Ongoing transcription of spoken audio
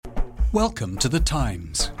Welcome to The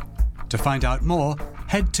Times. To find out more,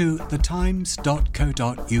 head to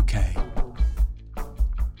thetimes.co.uk.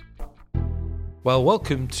 Well,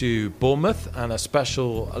 welcome to Bournemouth and a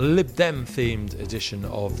special Lib Dem themed edition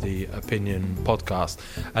of the Opinion podcast.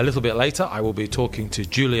 A little bit later, I will be talking to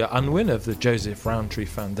Julia Unwin of the Joseph Rowntree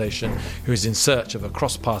Foundation, who is in search of a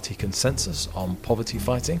cross-party consensus on poverty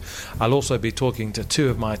fighting. I'll also be talking to two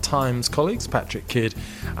of my Times colleagues, Patrick Kidd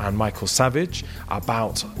and Michael Savage,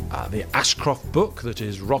 about the Ashcroft book that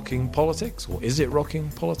is rocking politics, or is it rocking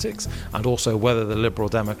politics, and also whether the Liberal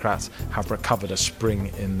Democrats have recovered a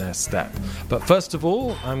spring in their step. But first of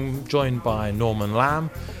all, I'm joined by Norman Lamb,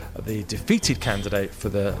 the defeated candidate for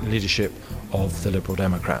the leadership of the Liberal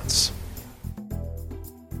Democrats.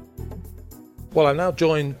 Well, I'm now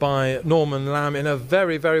joined by Norman Lamb in a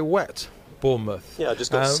very, very wet Bournemouth. Yeah, I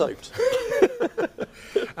just got soaked.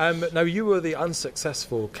 Now, you were the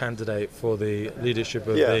unsuccessful candidate for the leadership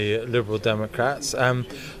of the Liberal Democrats.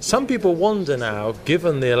 Some people wonder now,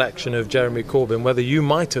 given the election of Jeremy Corbyn, whether you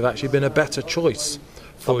might have actually been a better choice.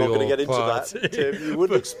 I'm not going to get into that, Tim. You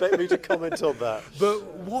wouldn't expect me to comment on that. But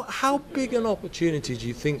how big an opportunity do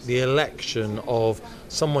you think the election of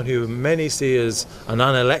someone who many see as an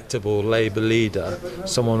unelectable Labour leader,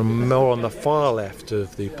 someone more on the far left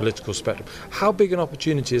of the political spectrum, how big an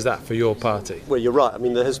opportunity is that for your party? Well, you're right. I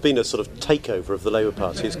mean, there has been a sort of takeover of the Labour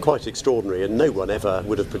Party. It's quite extraordinary, and no one ever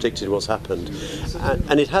would have predicted what's happened.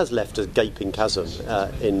 And it has left a gaping chasm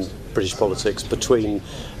in British politics between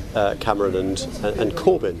Cameron and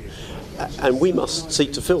Corbyn, and we must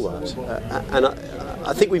seek to fill that. And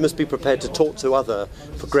I think we must be prepared to talk to other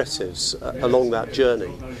progressives along that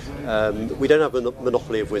journey. We don't have a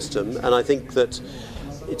monopoly of wisdom, and I think that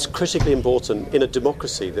it's critically important in a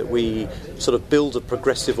democracy that we sort of build a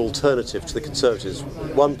progressive alternative to the Conservatives.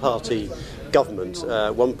 One-party government,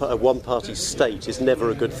 a one-party state is never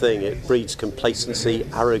a good thing. It breeds complacency,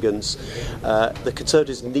 arrogance. The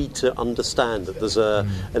Conservatives need to understand that there's an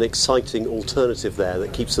exciting alternative there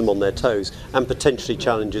that keeps them on their toes and potentially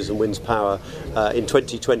challenges and wins power in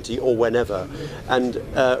 2020 or whenever. And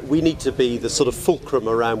we need to be the sort of fulcrum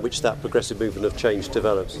around which that progressive movement of change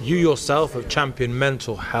develops. You yourself have championed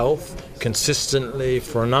mental health consistently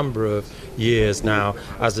for a number of years now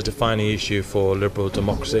as a defining issue for liberal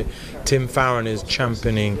democracy. Tim Farron is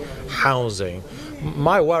championing housing.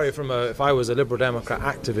 My worry if I was a Liberal Democrat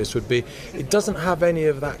activist would be it doesn't have any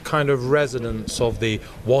of that kind of resonance of the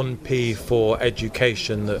 1p for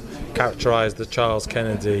education that characterised the Charles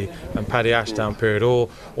Kennedy and Paddy Ashdown period, or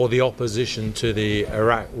the opposition to the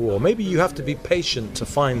Iraq war. Maybe you have to be patient to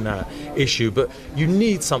find that issue, but you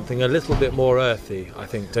need something a little bit more earthy, I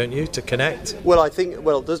think, don't you, to connect? Well, I think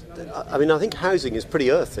housing is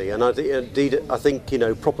pretty earthy, and I think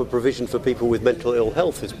proper provision for people with mental ill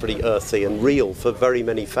health is pretty earthy and real for very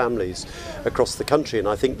many families across the country, and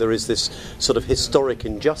I think there is this sort of historic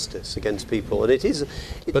injustice against people, and it is.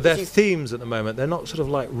 But they're themes at the moment. They're not sort of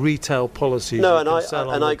like retail policies. No, and I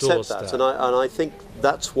accept that, and I think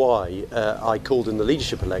that's why I called in the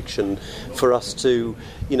leadership election for us to,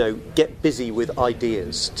 get busy with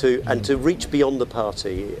ideas and to reach beyond the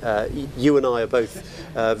party. You and I are both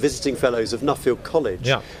visiting fellows of Nuffield College.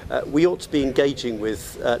 Yeah. We ought to be engaging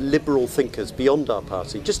with liberal thinkers beyond our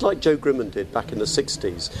party, just like Joe Grimond did back in the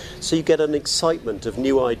 60s. So you get an excitement of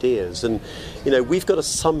new ideas, and we've got to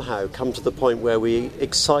somehow come to the point where we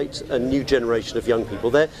excite a new generation of young people.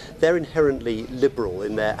 They're inherently liberal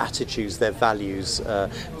in their attitudes, their values,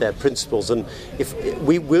 their principles, and if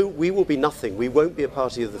we will be nothing. We won't be a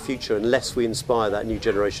party of the future unless we inspire that new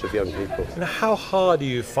generation of young people. And how hard are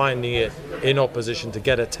you finding it in opposition to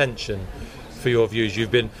get attention for your views?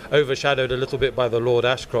 You've been overshadowed a little bit by the Lord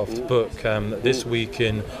Ashcroft book this week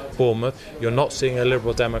in Bournemouth. You're not seeing a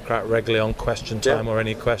Liberal Democrat regularly on Question Time or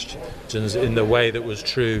any questions in the way that was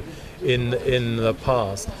true in the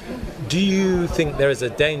past. Do you think there is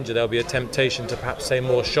a danger, there'll be a temptation to perhaps say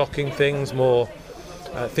more shocking things, more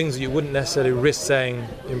things that you wouldn't necessarily risk saying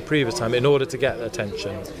in previous time in order to get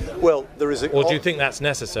attention? Well, there is or do you think that's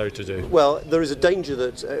necessary to do? Well, there is a danger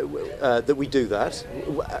that that we do that,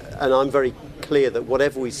 and I'm very clear that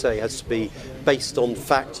whatever we say has to be based on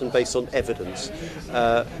fact and based on evidence.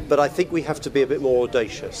 But I think we have to be a bit more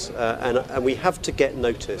audacious, and we have to get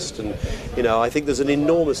noticed. And I think there's an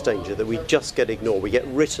enormous danger that we just get ignored. We get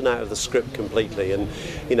written out of the script completely. And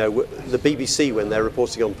the BBC, when they're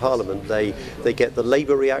reporting on Parliament, they get the Labour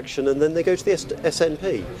reaction, and then they go to the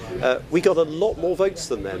SNP. We got a lot more votes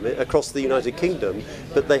than them across the United Kingdom,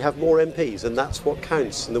 but they have more MPs, and that's what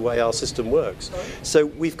counts in the way our system works. So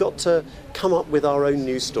we've got to come come up with our own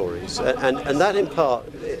news stories, and that in part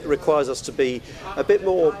requires us to be a bit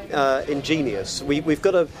more ingenious. We've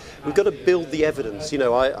got to build the evidence. In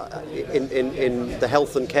the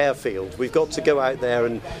health and care field, we've got to go out there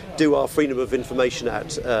and do our Freedom of Information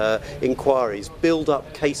Act inquiries, build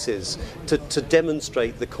up cases to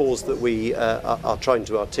demonstrate the cause that we are trying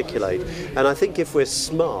to articulate. And I think if we're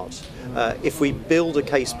smart, if we build a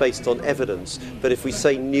case based on evidence, but if we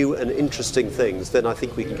say new and interesting things, then I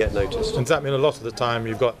think we can get noticed. And does that mean a lot of the time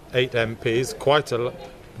you've got 8 MPs, quite a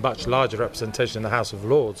much larger representation in the House of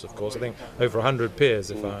Lords, of course, I think over 100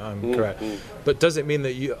 peers, if I'm correct. But does it mean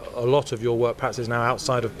that a lot of your work perhaps is now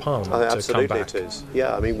outside of Parliament absolutely to come back? It is.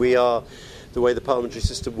 Yeah, I mean, we are... The way the parliamentary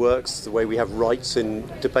system works, the way we have rights in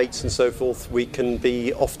debates and so forth, we can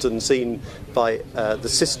be often seen by the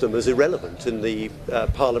system as irrelevant in the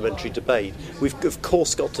parliamentary debate. We've of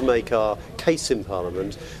course got to make our case in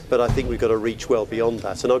Parliament, but I think we've got to reach well beyond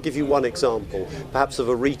that. And I'll give you one example, perhaps of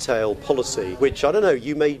a retail policy, which, I don't know,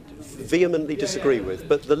 you may vehemently disagree with,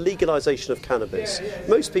 but the legalisation of cannabis.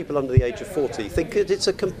 Most people under the age of 40 think that it's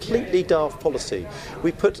a completely daft policy.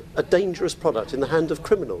 We put a dangerous product in the hand of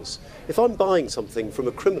criminals. If I'm buying something from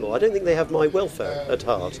a criminal, I don't think they have my welfare at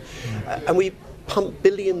heart. And we pump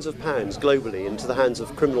billions of pounds globally into the hands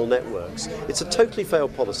of criminal networks. It's a totally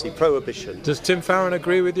failed policy, prohibition. Does Tim Farron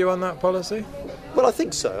agree with you on that policy? Well, I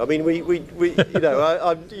think so. I mean,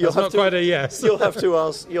 you'll have quite a yes. You'll have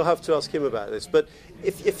to ask him about this. But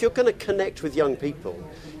if you're going to connect with young people,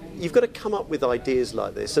 you've got to come up with ideas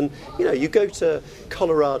like this. And, you go to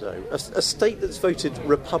Colorado, a state that's voted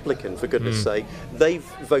Republican, for goodness sake. They've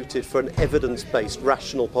voted for an evidence-based,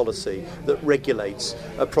 rational policy that regulates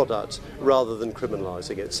a product rather than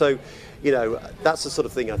criminalising it. So, that's the sort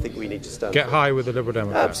of thing I think we need to stand Get for. high with the Liberal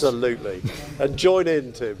Democrats. Absolutely. And join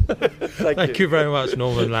in, Tim. Thank you very much,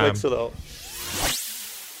 Norman Lamb. Thanks a lot.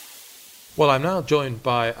 Well, I'm now joined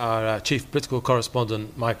by our chief political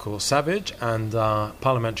correspondent, Michael Savage, and our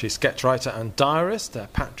parliamentary sketch writer and diarist,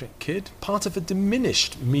 Patrick Kidd, part of a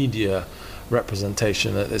diminished media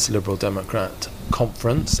representation at this Liberal Democrat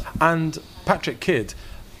conference. And Patrick Kidd,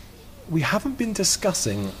 we haven't been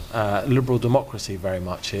discussing liberal democracy very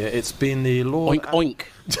much here. It's been the Lord... Oink, oink.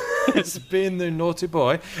 It's been the naughty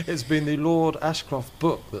boy. It's been the Lord Ashcroft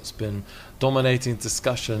book that's been dominating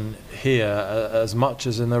discussion here as much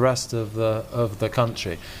as in the rest of the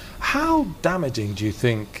country. How damaging do you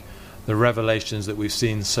think the revelations that we've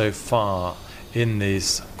seen so far in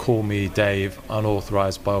this Call Me Dave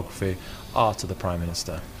unauthorised biography are to the Prime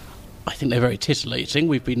Minister? I think they're very titillating.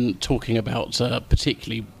 We've been talking about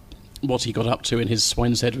particularly what he got up to in his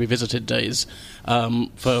Swineshead Revisited days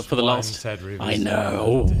for the last... I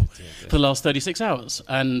know. For the last 36 hours.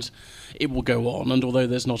 And it will go on. And although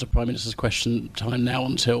there's not a Prime Minister's question time now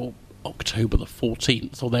until October the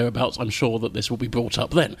 14th or thereabouts, I'm sure that this will be brought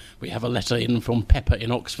up then. We have a letter in from Pepper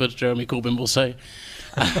in Oxford, Jeremy Corbyn will say.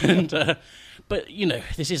 And... But,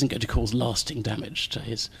 this isn't going to cause lasting damage to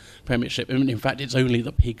his premiership. I mean, in fact, it's only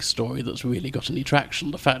the pig story that's really got any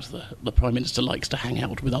traction. The fact that the Prime Minister likes to hang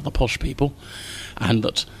out with other posh people and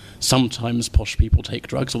that sometimes posh people take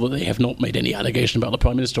drugs, although they have not made any allegation about the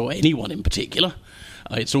Prime Minister or anyone in particular.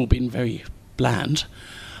 It's all been very bland.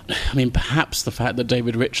 I mean, perhaps the fact that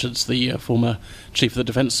David Richards, the former Chief of the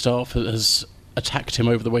Defence Staff, has attacked him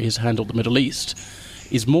over the way he's handled the Middle East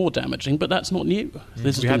is more damaging, but that's not new.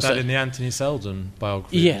 We had that in the Anthony Seldon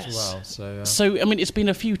biography as well. So, I mean, it's been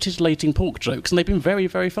a few titillating pork jokes, and they've been very,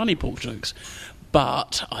 very funny pork jokes.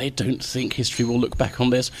 But I don't think history will look back on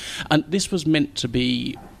this. And this was meant to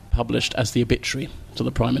be published as the obituary to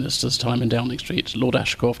the Prime Minister's time in Downing Street. Lord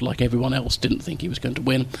Ashcroft, like everyone else, didn't think he was going to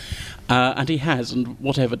win. And he has, and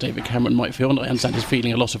whatever David Cameron might feel, and I understand he's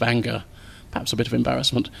feeling a lot of anger, perhaps a bit of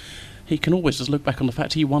embarrassment, he can always just look back on the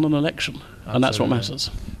fact he won an election. Absolutely. And that's what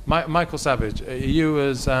matters. Michael Savage, are you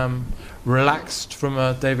as relaxed from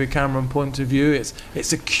a David Cameron point of view?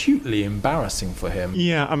 It's acutely embarrassing for him.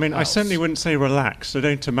 Yeah, I mean, I certainly wouldn't say relaxed. I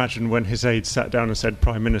don't imagine when his aides sat down and said,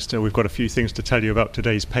 Prime Minister, we've got a few things to tell you about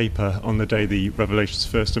today's paper on the day the revelations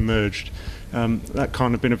first emerged. That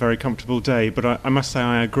can't have been a very comfortable day, but I must say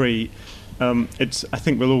I agree. I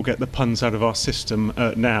think we'll all get the puns out of our system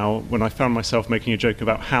now. When I found myself making a joke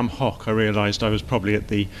about ham hock, I realised I was probably at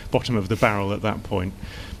the bottom of the barrel at that point.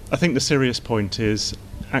 I think the serious point is,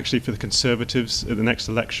 actually for the Conservatives at the next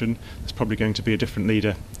election, there's probably going to be a different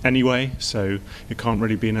leader anyway, so it can't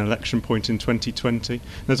really be an election point in 2020.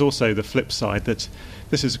 There's also the flip side that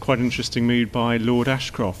this is quite an interesting move by Lord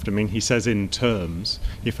Ashcroft. I mean, he says in terms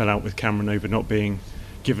he fell out with Cameron over not being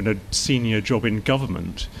given a senior job in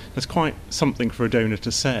government. That's quite something for a donor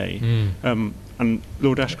to say. And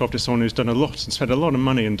Lord Ashcroft is someone who's done a lot and spent a lot of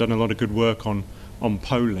money and done a lot of good work on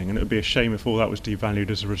polling, and it would be a shame if all that was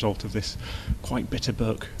devalued as a result of this quite bitter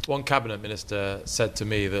book. One cabinet minister said to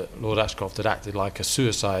me that Lord Ashcroft had acted like a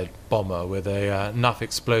suicide bomber with enough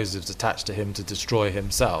explosives attached to him to destroy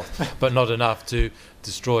himself, but not enough to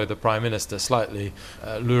destroy the Prime Minister. Slightly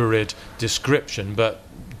lurid description, but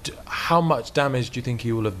how much damage do you think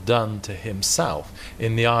he will have done to himself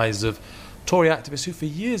in the eyes of Tory activists who for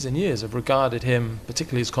years and years have regarded him,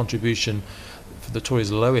 particularly his contribution for the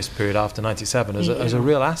Tories' lowest period after 97, as a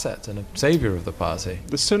real asset and a saviour of the party?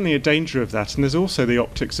 There's certainly a danger of that, and there's also the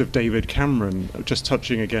optics of David Cameron. Just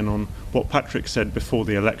touching again on what Patrick said before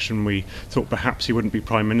the election, we thought perhaps he wouldn't be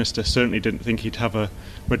Prime Minister, certainly didn't think he'd have a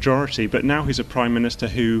majority, but now he's a Prime Minister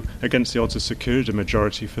who, against the odds, has secured a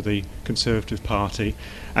majority for the Conservative Party,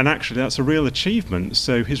 and actually that's a real achievement.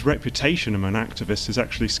 So his reputation among activists is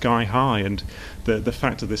actually sky high, and the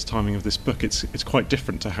fact of this timing of this book, it's quite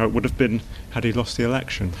different to how it would have been had he lost the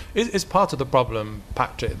election. Is part of the problem,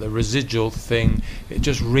 Patrick, the residual thing? It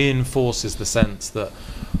just reinforces the sense that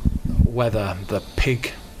whether the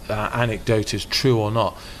pig anecdote is true or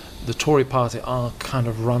not, the Tory party are kind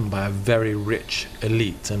of run by a very rich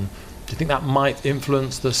elite, and do you think that might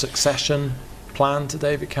influence the succession plan to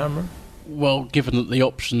David Cameron? Well, given that the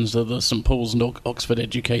options are the St Paul's and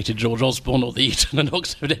Oxford-educated George Osborne or the Eton and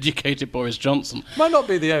Oxford-educated Boris Johnson. Might not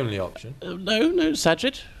be the only option. No,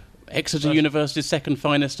 Sajid, Exeter University's second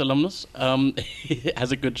finest alumnus,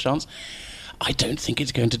 has a good chance. I don't think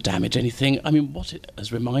it's going to damage anything. I mean, what it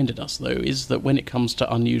has reminded us, though, is that when it comes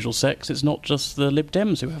to unusual sex, it's not just the Lib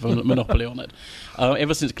Dems who have a monopoly on it.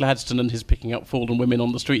 Ever since Gladstone and his picking up fallen women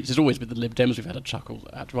on the streets, it's always been the Lib Dems we've had a chuckle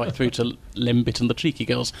at, right through to Lembit and the Cheeky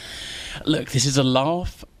Girls. Look, this is a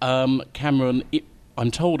laugh. Cameron,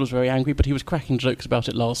 I'm told, was very angry, but he was cracking jokes about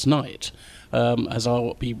it last night, as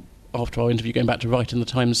I'll be... After our interview, going back to write in the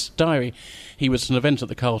Times Diary, he was at an event at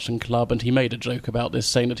the Carlton Club and he made a joke about this,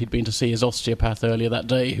 saying that he'd been to see his osteopath earlier that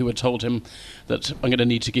day, who had told him that I'm going to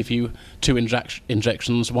need to give you 2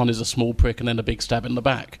 injections. One is a small prick and then a big stab in the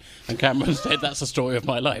back. And Cameron said, that's the story of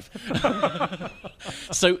my life.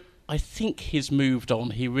 So I think he's moved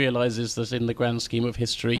on. He realises that in the grand scheme of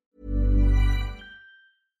history...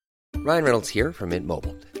 Ryan Reynolds here from Mint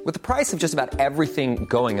Mobile. With the price of just about everything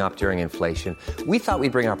going up during inflation, we thought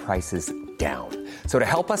we'd bring our prices down. So to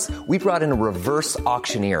help us, we brought in a reverse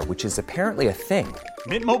auctioneer, which is apparently a thing.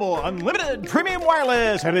 Mint Mobile Unlimited Premium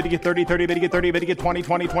Wireless. How to get 30, 30, how to get 30, how to get 20,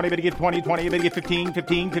 20, 20, how to get 20, 20, how to get 15,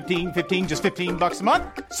 15, 15, 15, just $15 a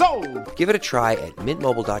month? Sold! Give it a try at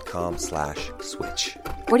mintmobile.com/switch.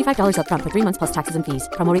 $45 up front for 3 months plus taxes and fees.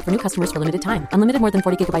 Promo rate for new customers for limited time. Unlimited more than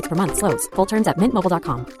 40 gigabytes per month. Slows full terms at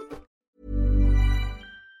mintmobile.com.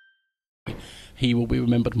 He will be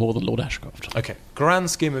remembered more than Lord Ashcroft. Okay, grand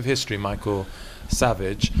scheme of history, Michael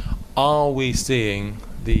Savage. Are we seeing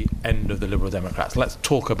the end of the Liberal Democrats? Let's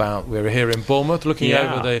talk about, we're here in Bournemouth looking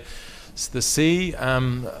over the sea.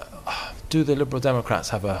 Do the Liberal Democrats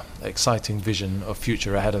have an exciting vision of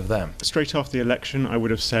future ahead of them? Straight after the election, I would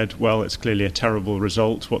have said, well, it's clearly a terrible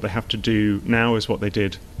result. What they have to do now is what they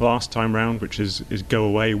did last time round, which is go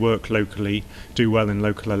away, work locally, do well in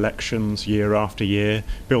local elections year after year,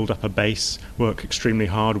 build up a base, work extremely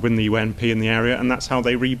hard, win the UNP in the area, and that's how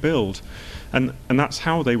they rebuild. And that's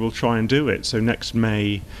how they will try and do it. So next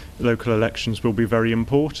May, local elections will be very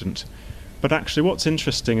important. But actually what's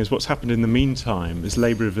interesting is what's happened in the meantime is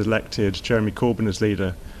Labour have elected Jeremy Corbyn as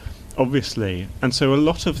leader, obviously. And so a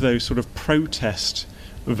lot of those sort of protest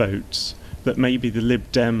votes that maybe the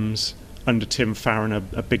Lib Dems under Tim Farron,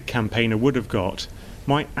 a big campaigner, would have got,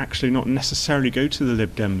 might actually not necessarily go to the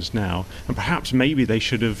Lib Dems now. And perhaps maybe they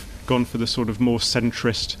should have gone for the sort of more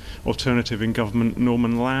centrist alternative in government,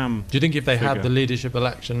 Norman Lamb. Do you think if they had the leadership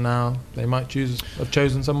election now, they might have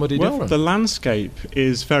chosen somebody different? Well, the landscape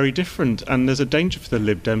is very different, and there's a danger for the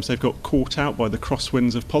Lib Dems. They've got caught out by the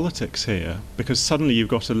crosswinds of politics here, because suddenly you've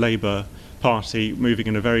got a Labour Party moving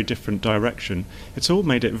in a very different direction. It's all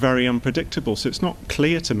made it very unpredictable, so it's not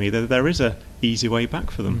clear to me that there is a easy way back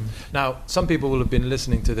for them. Now, some people will have been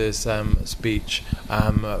listening to this speech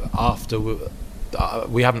after...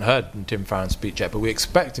 we haven't heard Tim Farron's speech yet, but we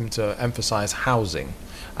expect him to emphasise housing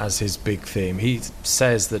as his big theme. He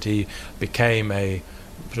says that he became a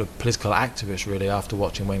sort of political activist, really, after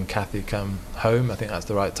watching When Cathy Come Home. I think that's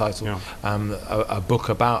the right title. Yeah. A book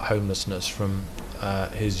about homelessness from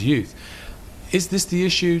his youth. Is this the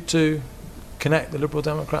issue to connect the Liberal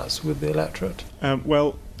Democrats with the electorate?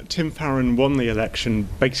 Well, Tim Farron won the election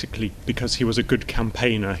basically because he was a good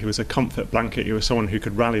campaigner. He was a comfort blanket. He was someone who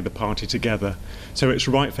could rally the party together. So it's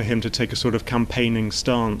right for him to take a sort of campaigning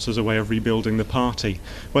stance as a way of rebuilding the party.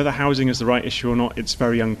 Whether housing is the right issue or not, it's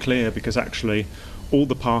very unclear, because actually all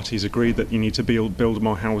the parties agree that you need to build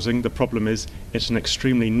more housing. The problem is it's an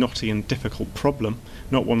extremely knotty and difficult problem,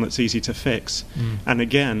 not one that's easy to fix. And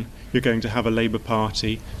again, you're going to have a Labour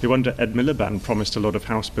Party who under Ed Miliband promised a lot of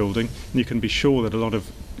house building, and you can be sure that a lot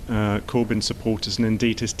of Corbyn supporters and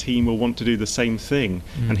indeed his team will want to do the same thing,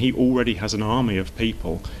 and he already has an army of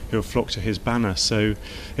people who have flocked to his banner, so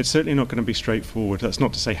it's certainly not going to be straightforward. That's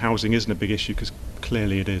not to say housing isn't a big issue, because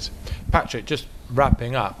clearly it is. Patrick, just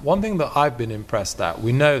wrapping up, one thing that I've been impressed at,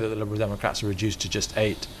 we know that the Liberal Democrats are reduced to just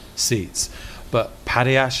 8 seats, but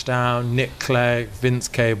Paddy Ashdown, Nick Clegg, Vince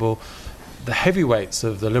Cable, the heavyweights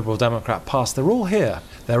of the Liberal Democrat past, they're all here.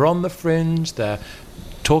 They're on the fringe, they're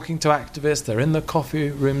talking to activists, they're in the coffee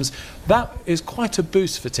rooms. That is quite a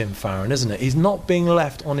boost for Tim Farron, isn't it? He's not being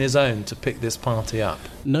left on his own to pick this party up.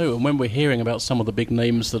 No, and when we're hearing about some of the big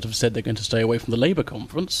names that have said they're going to stay away from the Labour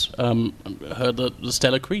conference, heard that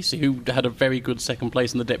Stella Creasy, who had a very good second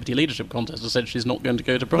place in the deputy leadership contest, has said she's not going to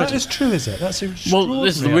go to Brighton. That is true, is it? That's extraordinary. Well,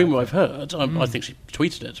 this is the rumour I've heard. I think she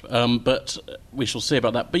tweeted it, but we shall see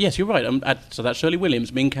about that. But yes, you're right. So that's Shirley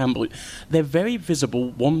Williams, Ming Campbell. They're very visible,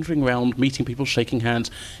 wandering around, meeting people, shaking hands,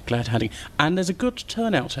 glad-handing. And there's a good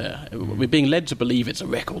turnout here. We're being led to believe it's a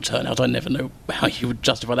record turnout. I never know how you would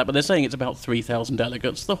justify that, but they're saying it's about 3,000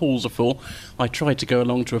 delegates. The halls are full. I tried to go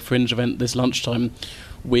along to a fringe event this lunchtime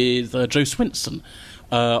with Joe Swinson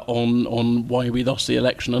on why we lost the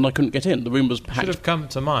election, and I couldn't get in. The room was packed. Should have come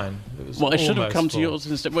to mine. I should have come to yours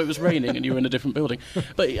instead. Well, it was raining and you were in a different building.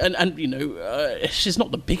 But and you know, she's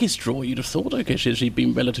not the biggest draw you'd have thought. Okay, she'd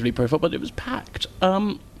been relatively profile, but it was packed.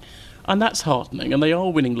 And that's heartening, and they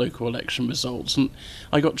are winning local election results. And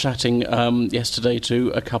I got chatting yesterday to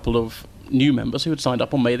a couple of new members who had signed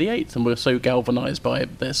up on May the 8th and were so galvanised by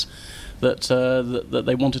this that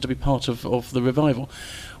they wanted to be part of the revival.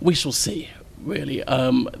 We shall see, really.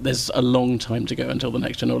 There's a long time to go until the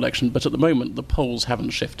next general election, but at the moment the polls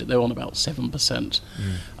haven't shifted. They're on about 7%.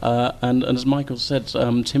 And as Michael said,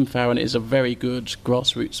 Tim Farron is a very good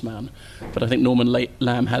grassroots man, but I think Norman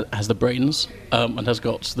Lamb has the brains and has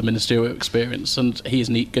got the ministerial experience, and he is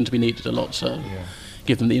going to be needed a lot to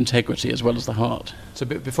give them the integrity as well as the heart. So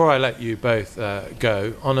before I let you both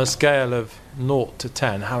go, on a scale of 0 to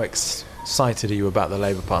 10, how excited are you about the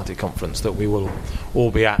Labour Party conference that we will all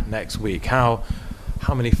be at next week? How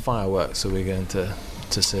many fireworks are we going to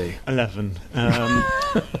see? 11.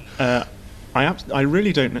 I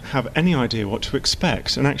really don't have any idea what to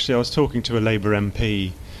expect. And actually I was talking to a Labour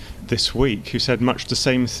MP this week who said much the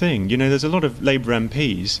same thing. You know, there's a lot of Labour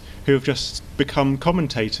MPs who have just become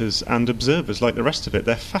commentators and observers like the rest of it.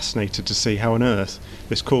 They're fascinated to see how on earth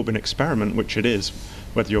this Corbyn experiment, which it is,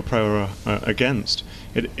 whether you're pro or against,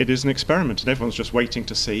 it is an experiment, and everyone's just waiting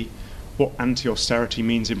to see what anti-austerity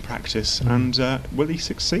means in practice, and will he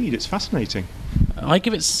succeed? It's fascinating. I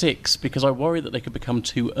give it 6 because I worry that they could become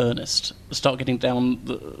too earnest, start getting down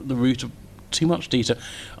the route of too much detail.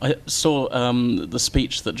 I saw the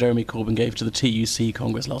speech that Jeremy Corbyn gave to the TUC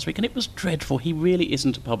Congress last week, and it was dreadful. He really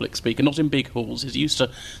isn't a public speaker, not in big halls. He's used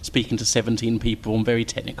to speaking to 17 people on very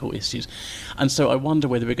technical issues. And so I wonder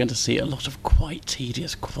whether we're going to see a lot of quite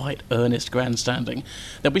tedious, quite earnest grandstanding.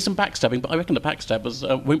 There'll be some backstabbing, but I reckon the backstabbers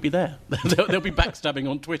won't be there. They'll be backstabbing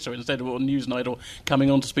on Twitter instead of on Newsnight, or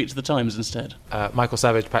coming on to speak to the Times instead. Michael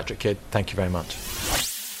Savage, Patrick Kidd, thank you very much.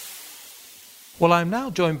 Well, I'm now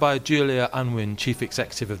joined by Julia Unwin, Chief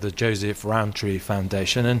Executive of the Joseph Rowntree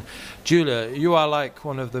Foundation. And Julia, you are like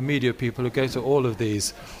one of the media people who go to all of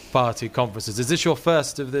these party conferences. Is this your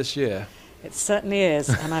first of this year? It certainly is,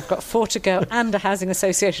 and I've got 4 to go and a housing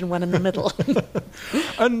association one in the middle.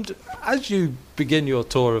 And as you begin your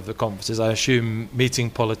tour of the conferences, I assume meeting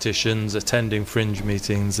politicians, attending fringe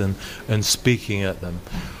meetings and speaking at them.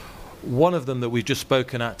 One of them that we've just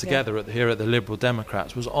spoken at together here at the Liberal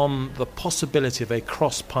Democrats was on the possibility of a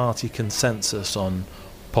cross-party consensus on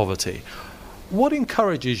poverty. What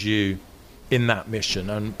encourages you in that mission,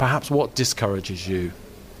 and perhaps what discourages you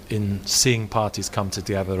in seeing parties come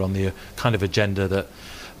together on the kind of agenda that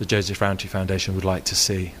the Joseph Rowntree Foundation would like to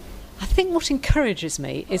see? I think what encourages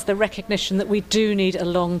me is the recognition that we do need a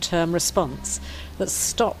long-term response that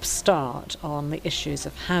stops-start on the issues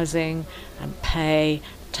of housing and pay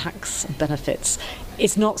tax and benefits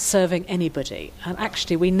is not serving anybody. And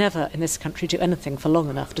actually, we never in this country do anything for long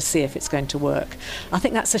enough to see if it's going to work. I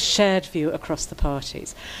think that's a shared view across the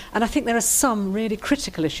parties. And I think there are some really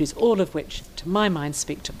critical issues, all of which, to my mind,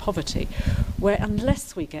 speak to poverty, where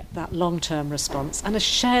unless we get that long-term response and a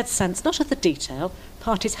shared sense, not of the detail,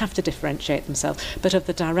 parties have to differentiate themselves, but of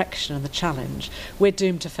the direction and the challenge, we're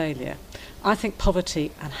doomed to failure. I think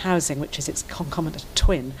poverty and housing, which is its concomitant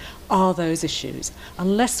twin, are those issues.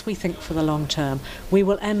 Unless we think for the long term, we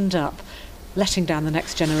will end up letting down the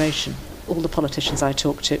next generation. All the politicians I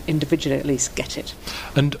talk to, individually at least, get it.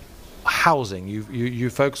 And housing, you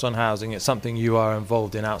focus on housing. It's something you are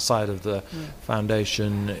involved in outside of the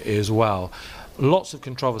foundation as well. Lots of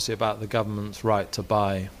controversy about the government's right to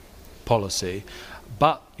buy policy,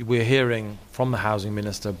 but we're hearing from the Housing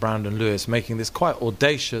Minister, Brandon Lewis, making this quite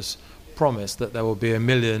audacious promise that there will be 1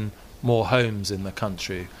 million more homes in the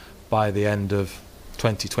country by the end of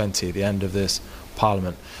 2020, the end of this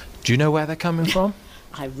Parliament. Do you know where they're coming from?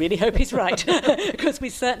 I really hope he's right, because we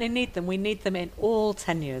certainly need them. We need them in all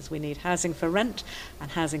tenures. We need housing for rent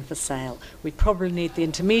and housing for sale. We probably need the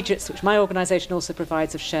intermediates, which my organisation also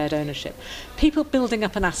provides, of shared ownership. People building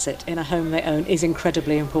up an asset in a home they own is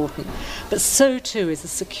incredibly important, but so too is the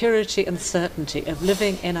security and certainty of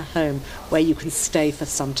living in a home where you can stay for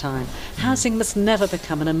some time. Housing must never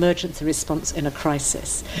become an emergency response in a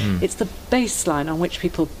crisis. It's the baseline on which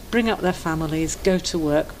people bring up their families, go to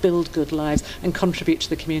work, build good lives and contribute to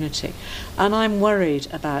the community. And I'm worried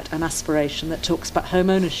about an aspiration that talks about home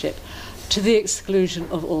ownership to the exclusion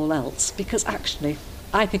of all else, because actually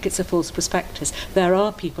I think it's a false prospectus. There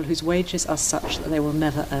are people whose wages are such that they will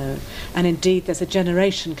never own. And indeed there's a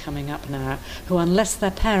generation coming up now who, unless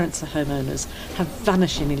their parents are homeowners, have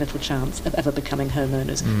vanishingly little chance of ever becoming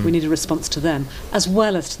homeowners. We need a response to them, as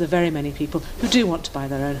well as to the very many people who do want to buy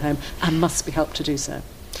their own home and must be helped to do so.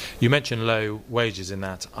 You mentioned low wages in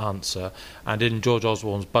that answer, and in George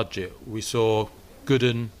Osborne's budget we saw good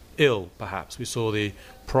and ill, perhaps. We saw the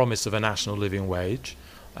promise of a national living wage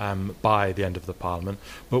by the end of the Parliament,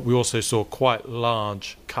 but we also saw quite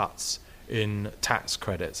large cuts in tax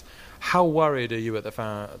credits. How worried are you at the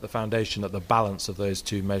Foundation at the balance of those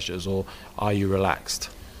two measures, or are you relaxed?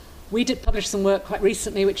 We did publish some work quite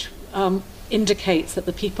recently which indicates that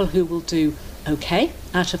the people who will do okay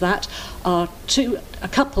out of that are a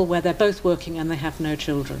couple where they're both working and they have no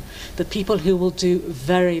children. The people who will do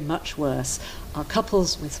very much worse are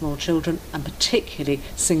couples with small children, and particularly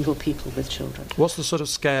single people with children. What's the sort of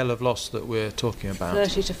scale of loss that we're talking about?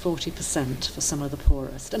 30 to 40% for some of the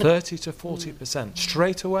poorest. 30 to 40%?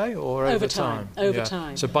 Straight away or over time? Over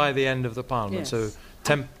time. So by the end of the Parliament? Yes. So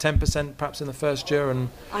 10% perhaps in the first year? And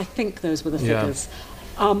I think those were the figures.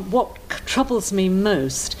 What troubles me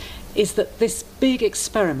most is that this big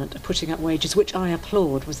experiment of putting up wages, which I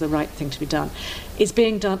applaud was the right thing to be done, is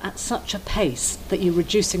being done at such a pace that you're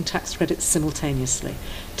reducing tax credits simultaneously.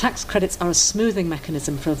 Tax credits are a smoothing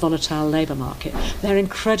mechanism for a volatile labour market. They're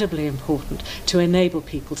incredibly important to enable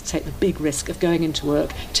people to take the big risk of going into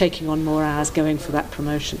work, taking on more hours, going for that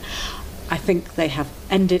promotion. I think they have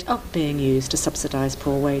ended up being used to subsidise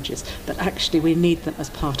poor wages, but actually we need them as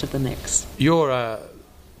part of the mix. You're an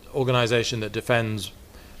organisation that defends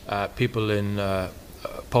people in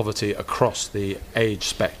poverty across the age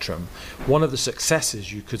spectrum. One of the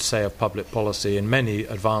successes, you could say, of public policy in many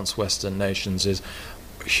advanced Western nations is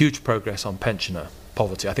huge progress on pensioner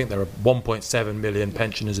poverty. I think there are 1.7 million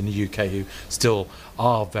pensioners in the UK who still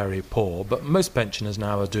are very poor, but most pensioners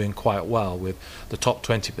now are doing quite well, with the top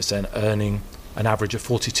 20% earning an average of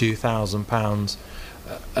 £42,000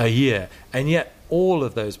 a year. And yet all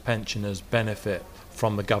of those pensioners benefit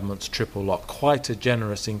from the government's triple lock, quite a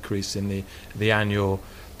generous increase in the annual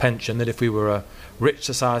pension that if we were a rich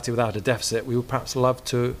society without a deficit, we would perhaps love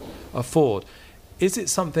to afford. Is it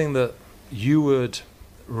something that you would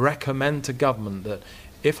recommend to government, that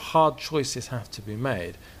if hard choices have to be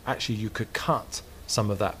made, actually you could cut some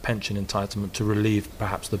of that pension entitlement to relieve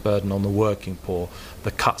perhaps the burden on the working poor,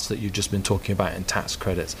 the cuts that you've just been talking about in tax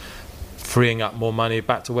credits, freeing up more money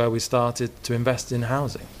back to where we started to invest in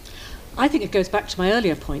housing? I think it goes back to my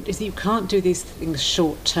earlier point, is that you can't do these things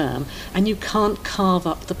short term and you can't carve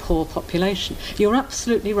up the poor population. You're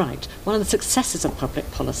absolutely right. One of the successes of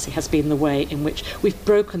public policy has been the way in which we've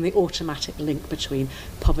broken the automatic link between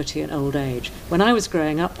poverty and old age. When I was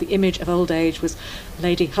growing up, the image of old age was a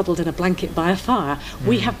lady huddled in a blanket by a fire.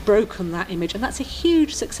 We have broken that image, and that's a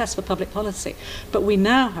huge success for public policy. But we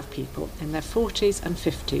now have people in their 40s and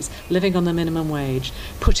 50s living on the minimum wage,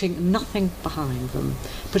 putting nothing behind them,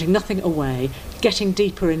 putting nothing chipping away, getting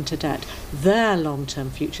deeper into debt, their long-term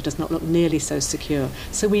future does not look nearly so secure.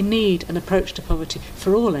 So we need an approach to poverty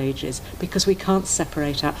for all ages, because we can't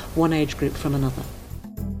separate out one age group from another.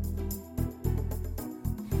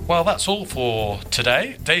 Well, that's all for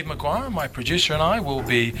today. Dave Maguire, my producer, and I will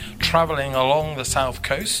be travelling along the south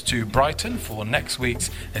coast to Brighton for next week's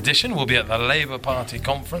edition. We'll be at the Labour Party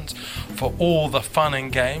conference for all the fun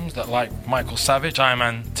and games that, like Michael Savage, I am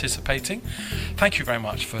anticipating. Thank you very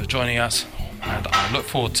much for joining us, and I look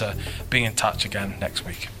forward to being in touch again next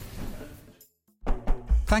week.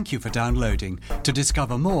 Thank you for downloading. To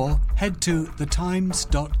discover more, head to thetimes.co.uk.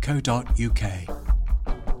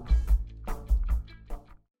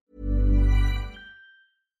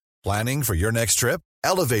 Planning for your next trip?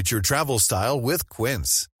 Elevate your travel style with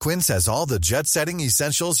Quince. Quince has all the jet-setting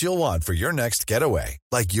essentials you'll want for your next getaway,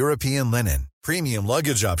 like European linen, premium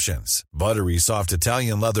luggage options, buttery soft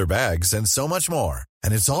Italian leather bags, and so much more.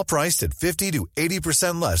 And it's all priced at 50 to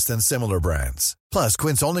 80% less than similar brands. Plus,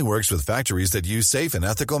 Quince only works with factories that use safe and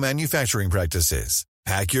ethical manufacturing practices.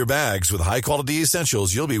 Pack your bags with high-quality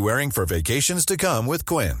essentials you'll be wearing for vacations to come with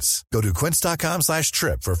Quince. Go to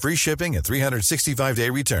quince.com/trip for free shipping and 365-day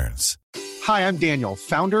returns. Hi, I'm Daniel,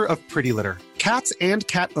 founder of Pretty Litter. Cats and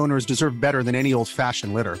cat owners deserve better than any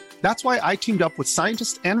old-fashioned litter. That's why I teamed up with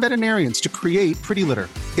scientists and veterinarians to create Pretty Litter.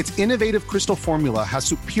 Its innovative crystal formula has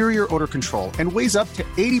superior odor control and weighs up to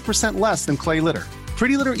 80% less than clay litter.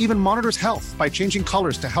 Pretty Litter even monitors health by changing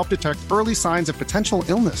colors to help detect early signs of potential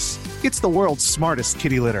illness. It's the world's smartest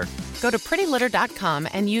kitty litter. Go to prettylitter.com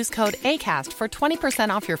and use code ACAST for 20%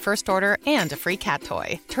 off your first order and a free cat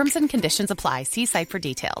toy. Terms and conditions apply. See site for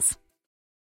details.